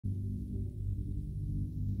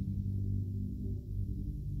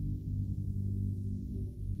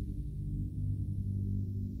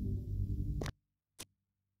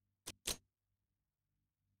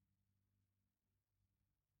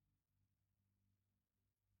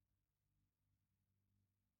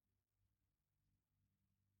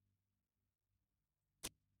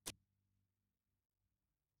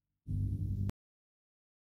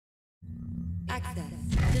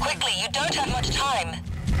Quickly, you don't have much time.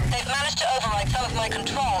 They've managed to override some of my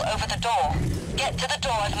control over the door. Get to the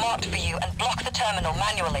door I've marked for you and block the terminal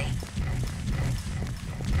manually.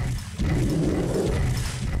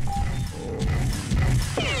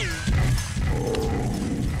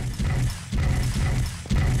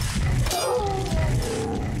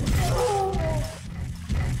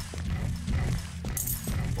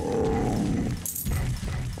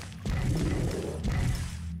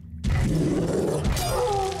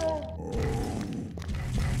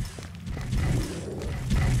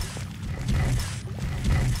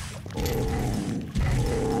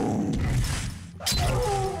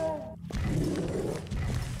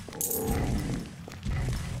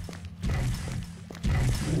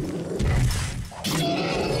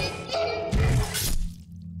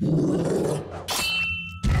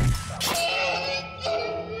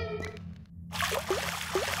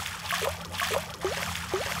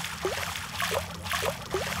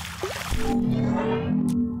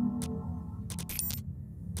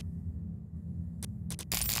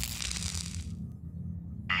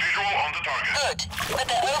 Good, but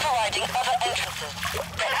they're overriding other entrances.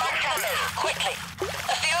 Get back to the base, quickly.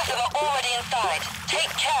 A few of them are already inside.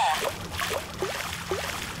 Take care.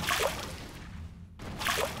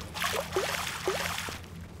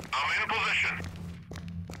 I'm in position.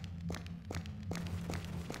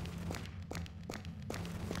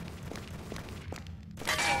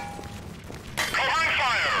 Covering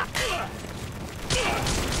fire!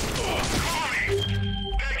 Cover me!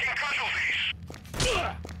 Taking casualties!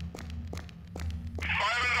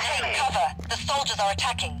 Take cover. The soldiers are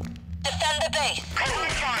attacking. Defend the base.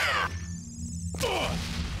 Covering fire!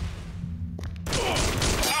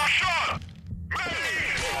 Our shot!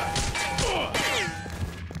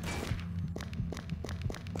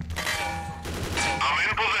 I'm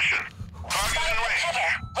in position. Target in range. Cover.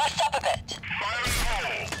 Rest up a bit. Fire in the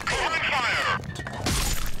hole. Covering fire!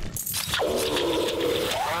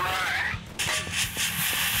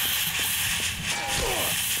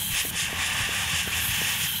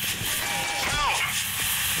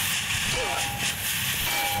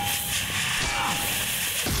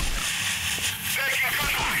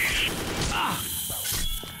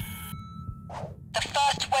 The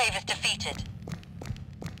first wave is defeated.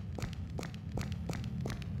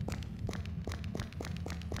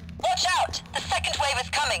 Watch out! The second wave is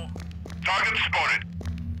coming. Target spotted.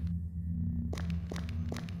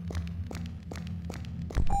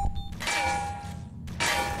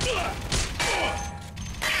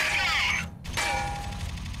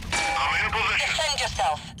 I'm in position. Defend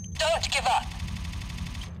yourself. Don't give up.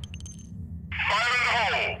 Fire in the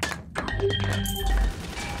hole.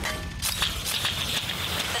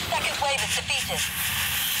 The second wave is defeated.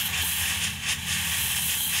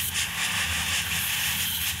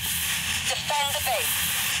 Defend the base.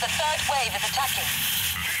 The third wave is attacking.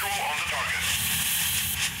 Visual on the target.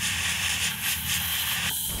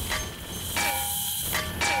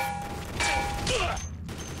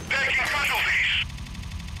 Taking casualties.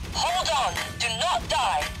 Hold on. Do not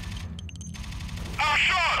die. Our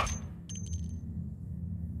shot!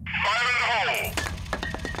 Fire in the hole.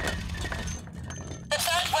 The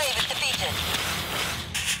third wave is defeated.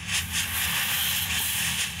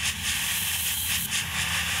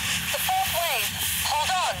 The fourth wave.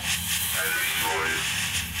 Hold on. Destroyed.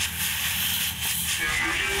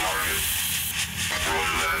 Engaging target.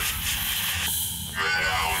 Roger that. Man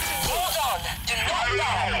down. Hold on. Do not Fire in the die.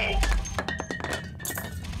 hole.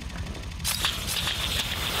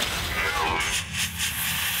 Nailed it.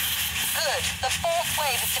 Good. The fourth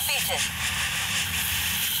wave is defeated.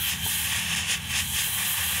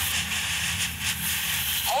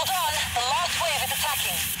 Hold on. The last wave is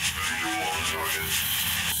attacking. Visual on the target.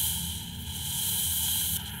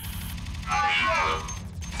 Our shot!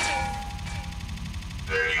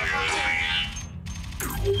 Taking casualties.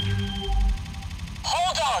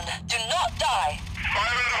 Hold on. Do not die.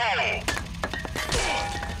 Fire in the hole.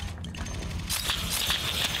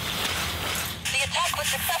 The attack was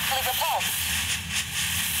successfully repulsed.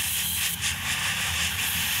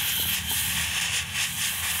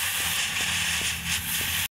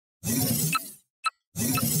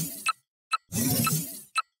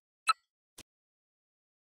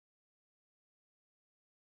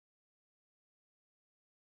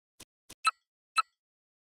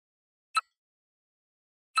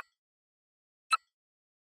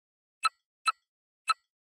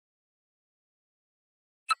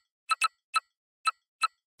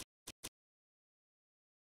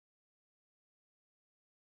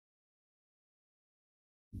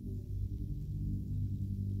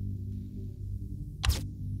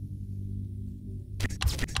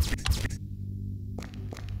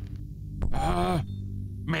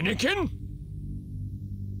 Minikin?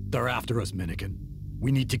 They're after us, Minikin.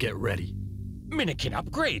 We need to get ready. Minikin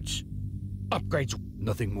upgrades. Upgrades.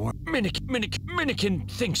 Nothing more? Minikin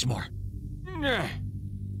thinks more. Nah.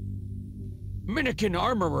 Minikin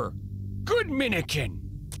armorer. Good Minikin.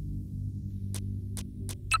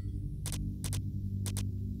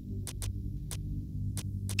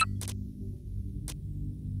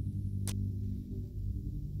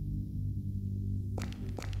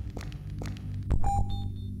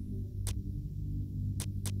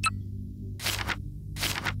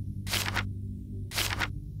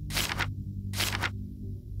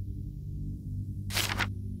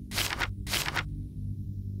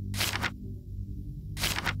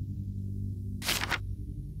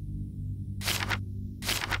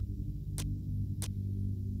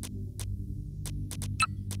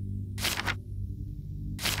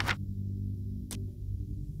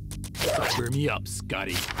 Cheer me up,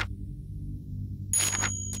 Scotty.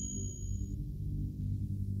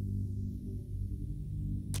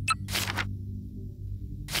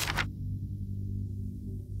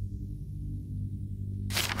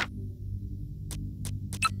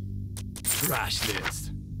 Trash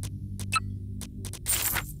this.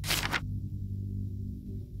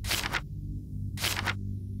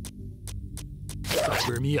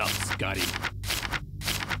 Cheer me up, Scotty.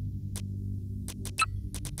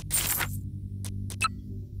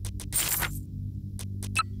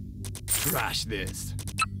 Trash this.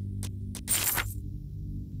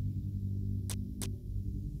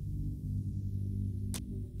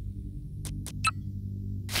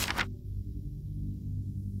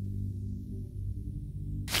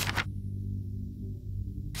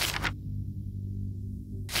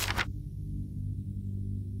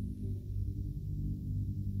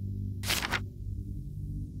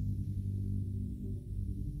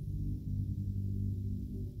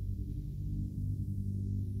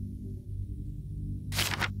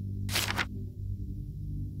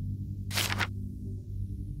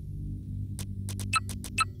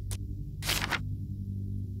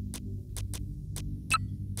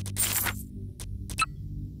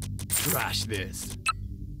 Trash this.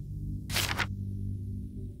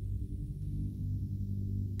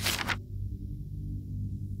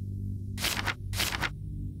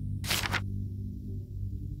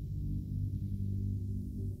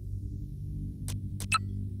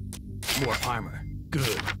 More armor.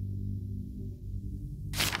 Good.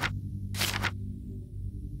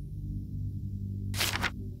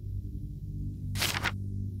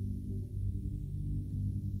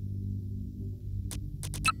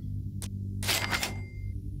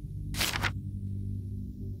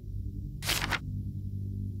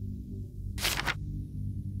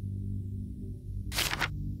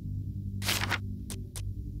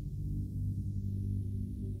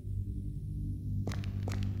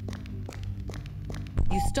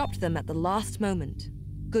 You stopped them at the last moment.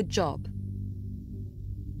 Good job.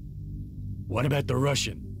 What about the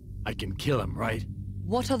Russian? I can kill him, right?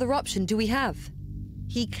 What other option do we have?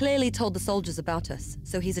 He clearly told the soldiers about us,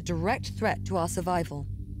 so he's a direct threat to our survival.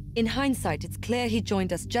 In hindsight, it's clear he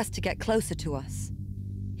joined us just to get closer to us.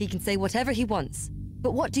 He can say whatever he wants,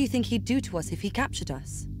 but what do you think he'd do to us if he captured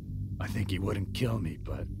us? I think he wouldn't kill me,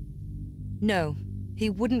 but... No, he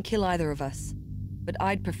wouldn't kill either of us. But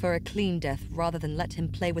I'd prefer a clean death rather than let him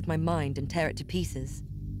play with my mind and tear it to pieces.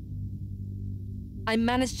 I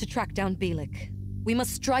managed to track down Bielik. We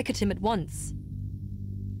must strike at him at once.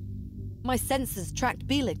 My sensors tracked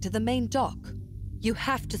Bielik to the main dock. You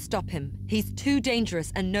have to stop him. He's too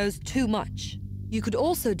dangerous and knows too much. You could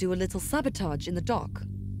also do a little sabotage in the dock.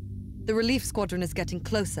 The relief squadron is getting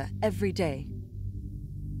closer every day.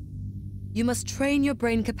 You must train your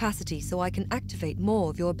brain capacity so I can activate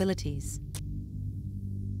more of your abilities.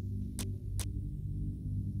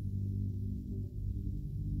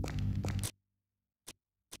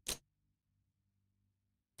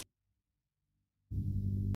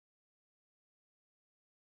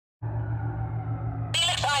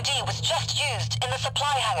 Felix's ID was just used in the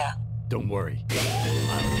supply hangar. Don't worry.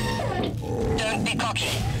 Don't be cocky.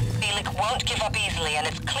 Felix won't give up easily, and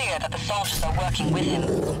it's clear that the soldiers are working with him.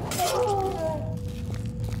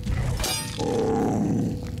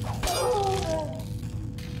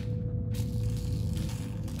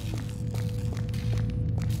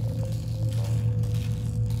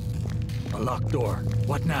 A locked door.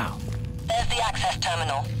 What now? There's the access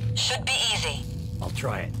terminal. Should be easy. I'll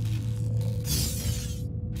try it.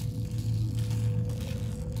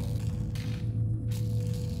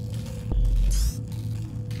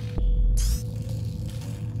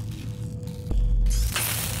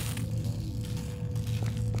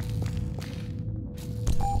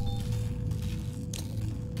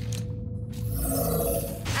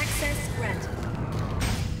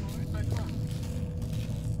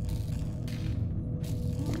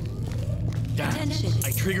 Attention.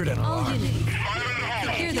 I triggered an All alarm. units.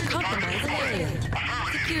 Secure the compromised area.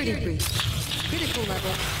 Security breach. Critical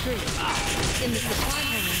level 3. In the supply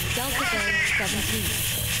hangar, Delta Bay 17.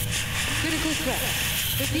 Critical threat.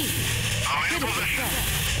 Repeat. Critical threat.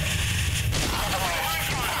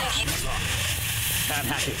 Can't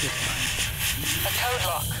hack it this time. A code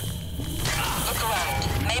lock. Look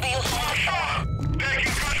around. Maybe you'll find it somewhere.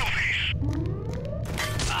 Taking casualties.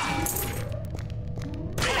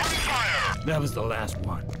 Opening fire. That was the last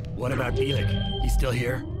one. What about Bielik? He's still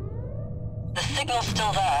here? The signal's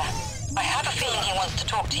still there. I have a feeling he wants to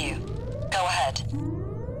talk to you. Go ahead.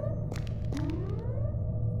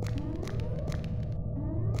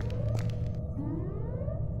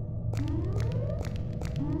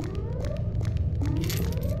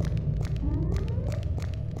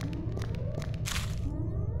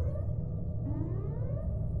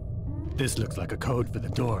 This looks like a code for the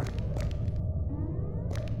door.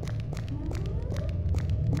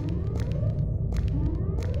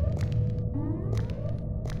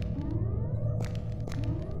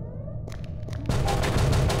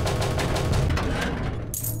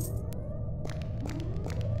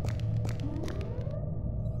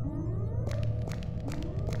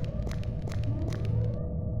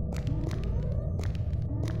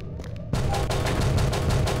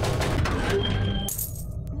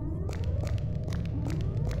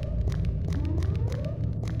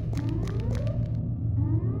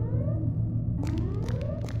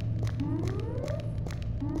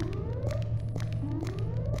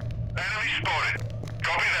 Enemy spotted.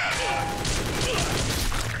 Copy that.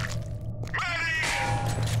 Fire.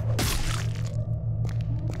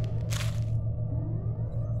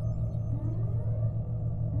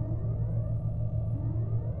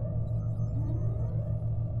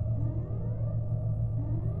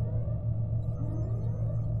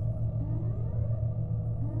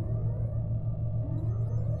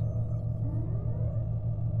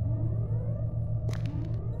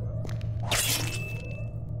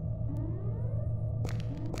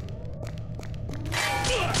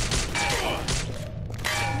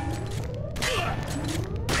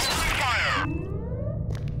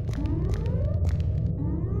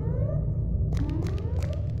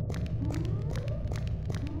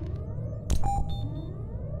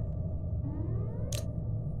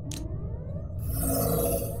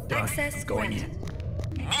 Access Going granted.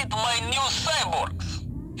 Meet my new cyborgs.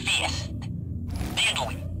 Fast,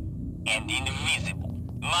 deadly, and invisible.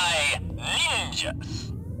 My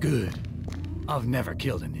ninjas. Good. I've never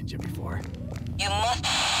killed a ninja before. You must...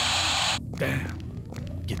 Damn.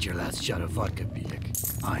 Get your last shot of vodka, Bielik.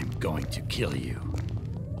 I'm going to kill you.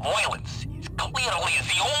 Violence is clearly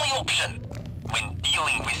the only option when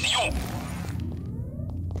dealing with you.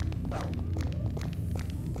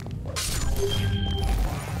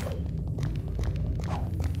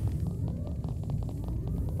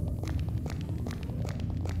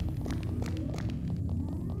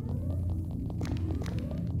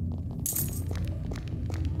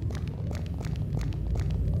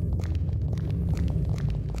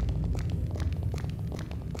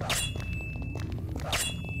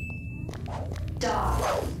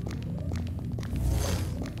 Die.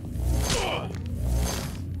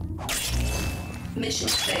 Mission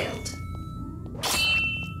failed.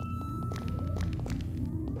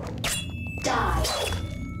 Die.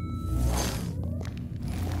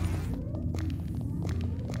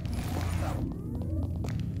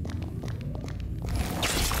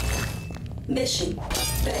 Mission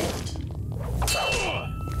failed.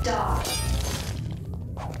 Die.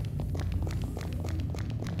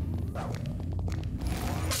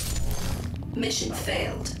 Mission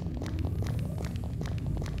failed.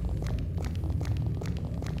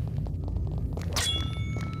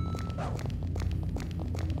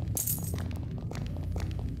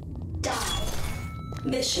 Die.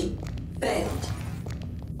 Mission failed.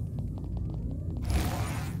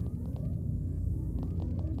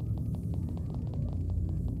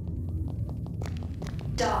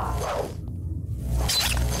 Die.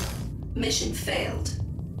 Mission failed.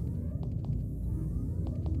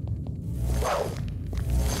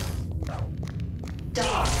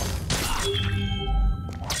 Die.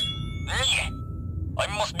 Yeah, I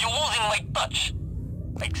must be losing my touch.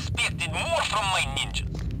 I expected more from my ninjas.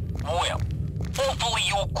 Well, hopefully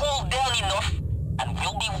you'll cool down enough and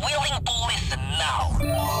will be willing to listen now.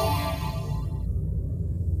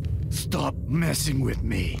 Stop messing with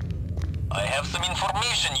me. I have some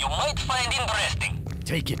information you might find interesting.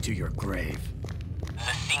 Take it to your grave.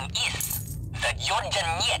 The thing is that your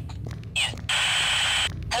Jeanette is...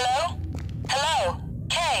 Hello? Hello?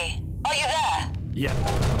 Kay, are you there? Yep,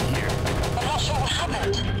 I'm here. I'm not sure what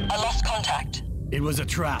happened. I lost contact. It was a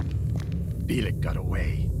trap. Bielik got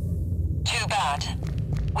away. Too bad.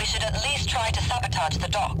 We should at least try to sabotage the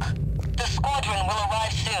dock. The squadron will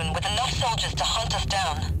arrive soon with enough soldiers to hunt us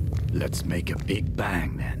down. Let's make a big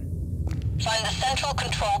bang, then. Find the central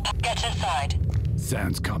control. Get inside.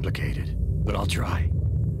 Sounds complicated, but I'll try.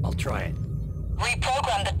 I'll try it.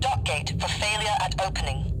 Reprogram the dock gate for failure at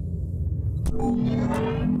opening.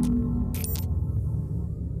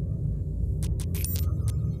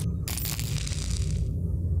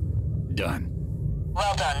 Done.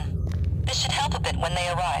 Well done. This should help a bit when they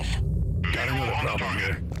arrive. Got another problem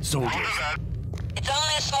here. Soldiers. Roger that. It's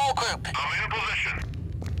only a small group. I'm in position.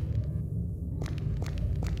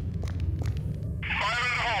 Fire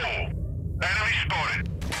in the hole. Enemy spotted.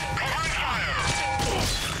 Covering fire.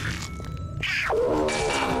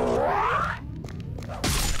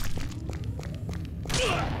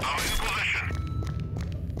 I'm in position.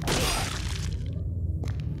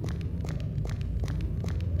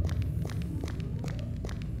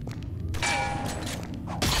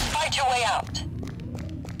 Just fight your way out.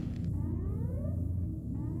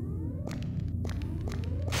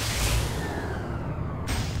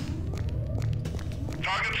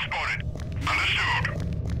 Target spotted. Understood.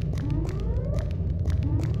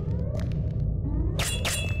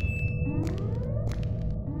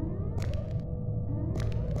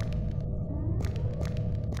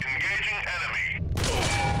 Engaging enemy.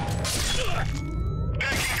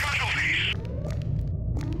 Taking casualties.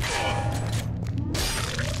 I'm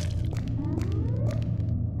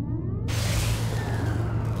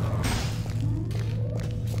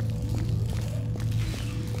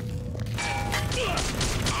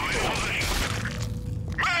in position.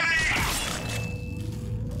 Ready!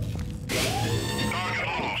 Target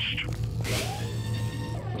lost.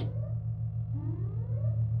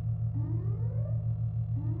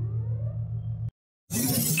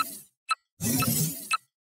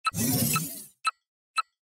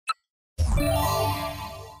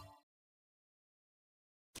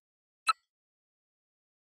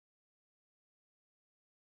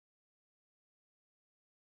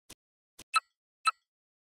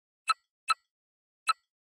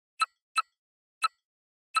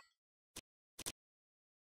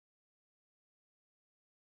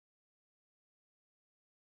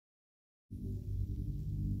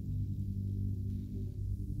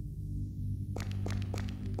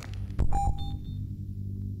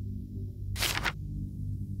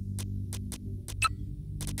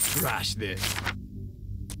 Trash this.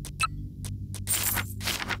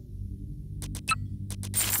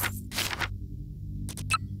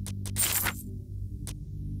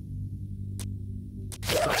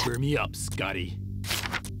 Sucker me up, Scotty.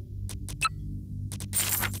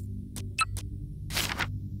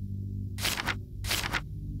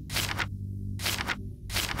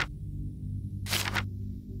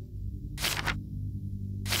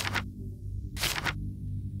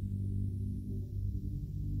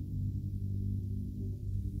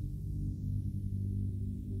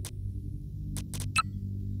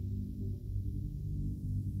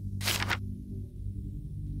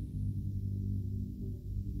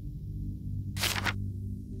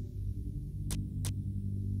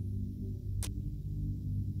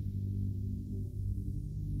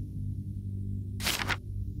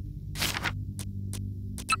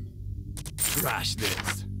 Trash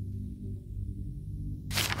this.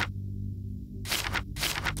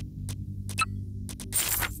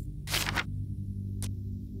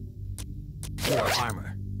 More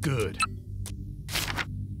armor. Good.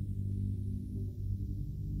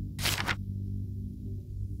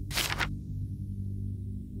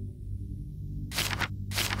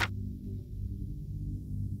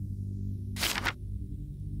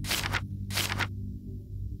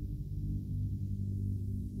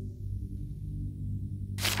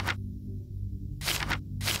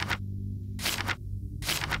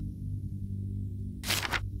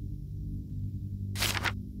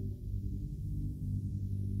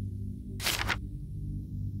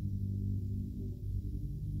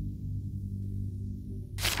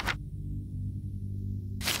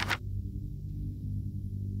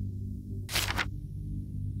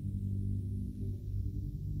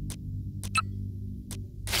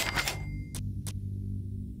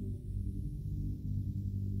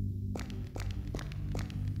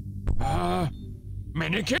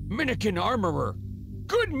 Minikin armorer.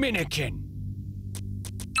 Good Minikin.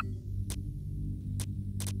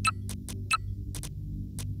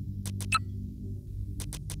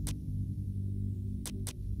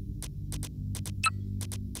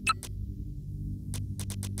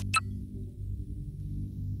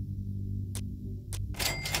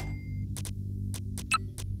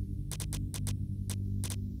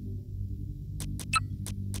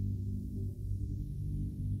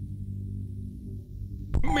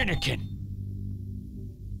 Minikin!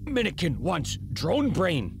 Minikin wants drone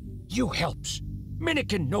brain. You helps.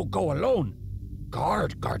 Minikin no go alone.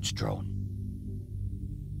 Guards drone.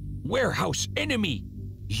 Warehouse enemy.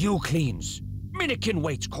 You cleans. Minikin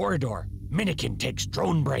waits corridor. Minikin takes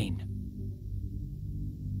drone brain.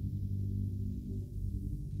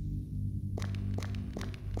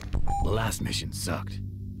 The last mission sucked.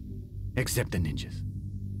 Except the ninjas.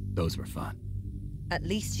 Those were fun. At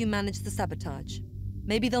least you managed the sabotage.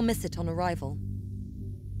 Maybe they'll miss it on arrival.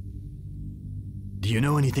 Do you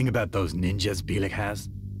know anything about those ninjas Bielik has?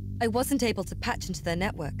 I wasn't able to patch into their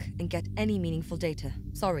network and get any meaningful data.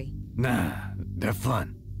 Sorry. Nah, they're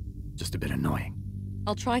fun. Just a bit annoying.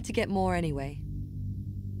 I'll try to get more anyway.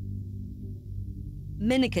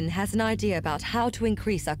 Minikin has an idea about how to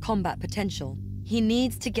increase our combat potential. He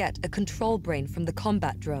needs to get a control brain from the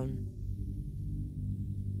combat drone.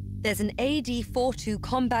 There's an AD-42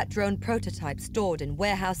 combat drone prototype stored in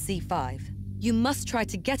Warehouse C5. You must try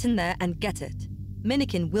to get in there and get it.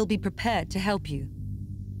 Minikin will be prepared to help you.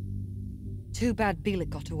 Too bad Bielik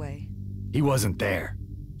got away. He wasn't there.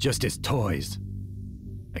 Just his toys.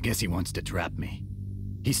 I guess he wants to trap me.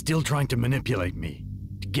 He's still trying to manipulate me,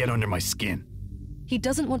 to get under my skin. He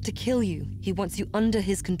doesn't want to kill you. He wants you under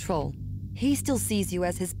his control. He still sees you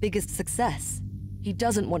as his biggest success. He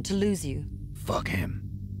doesn't want to lose you. Fuck him.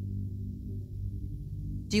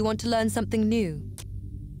 Do you want to learn something new?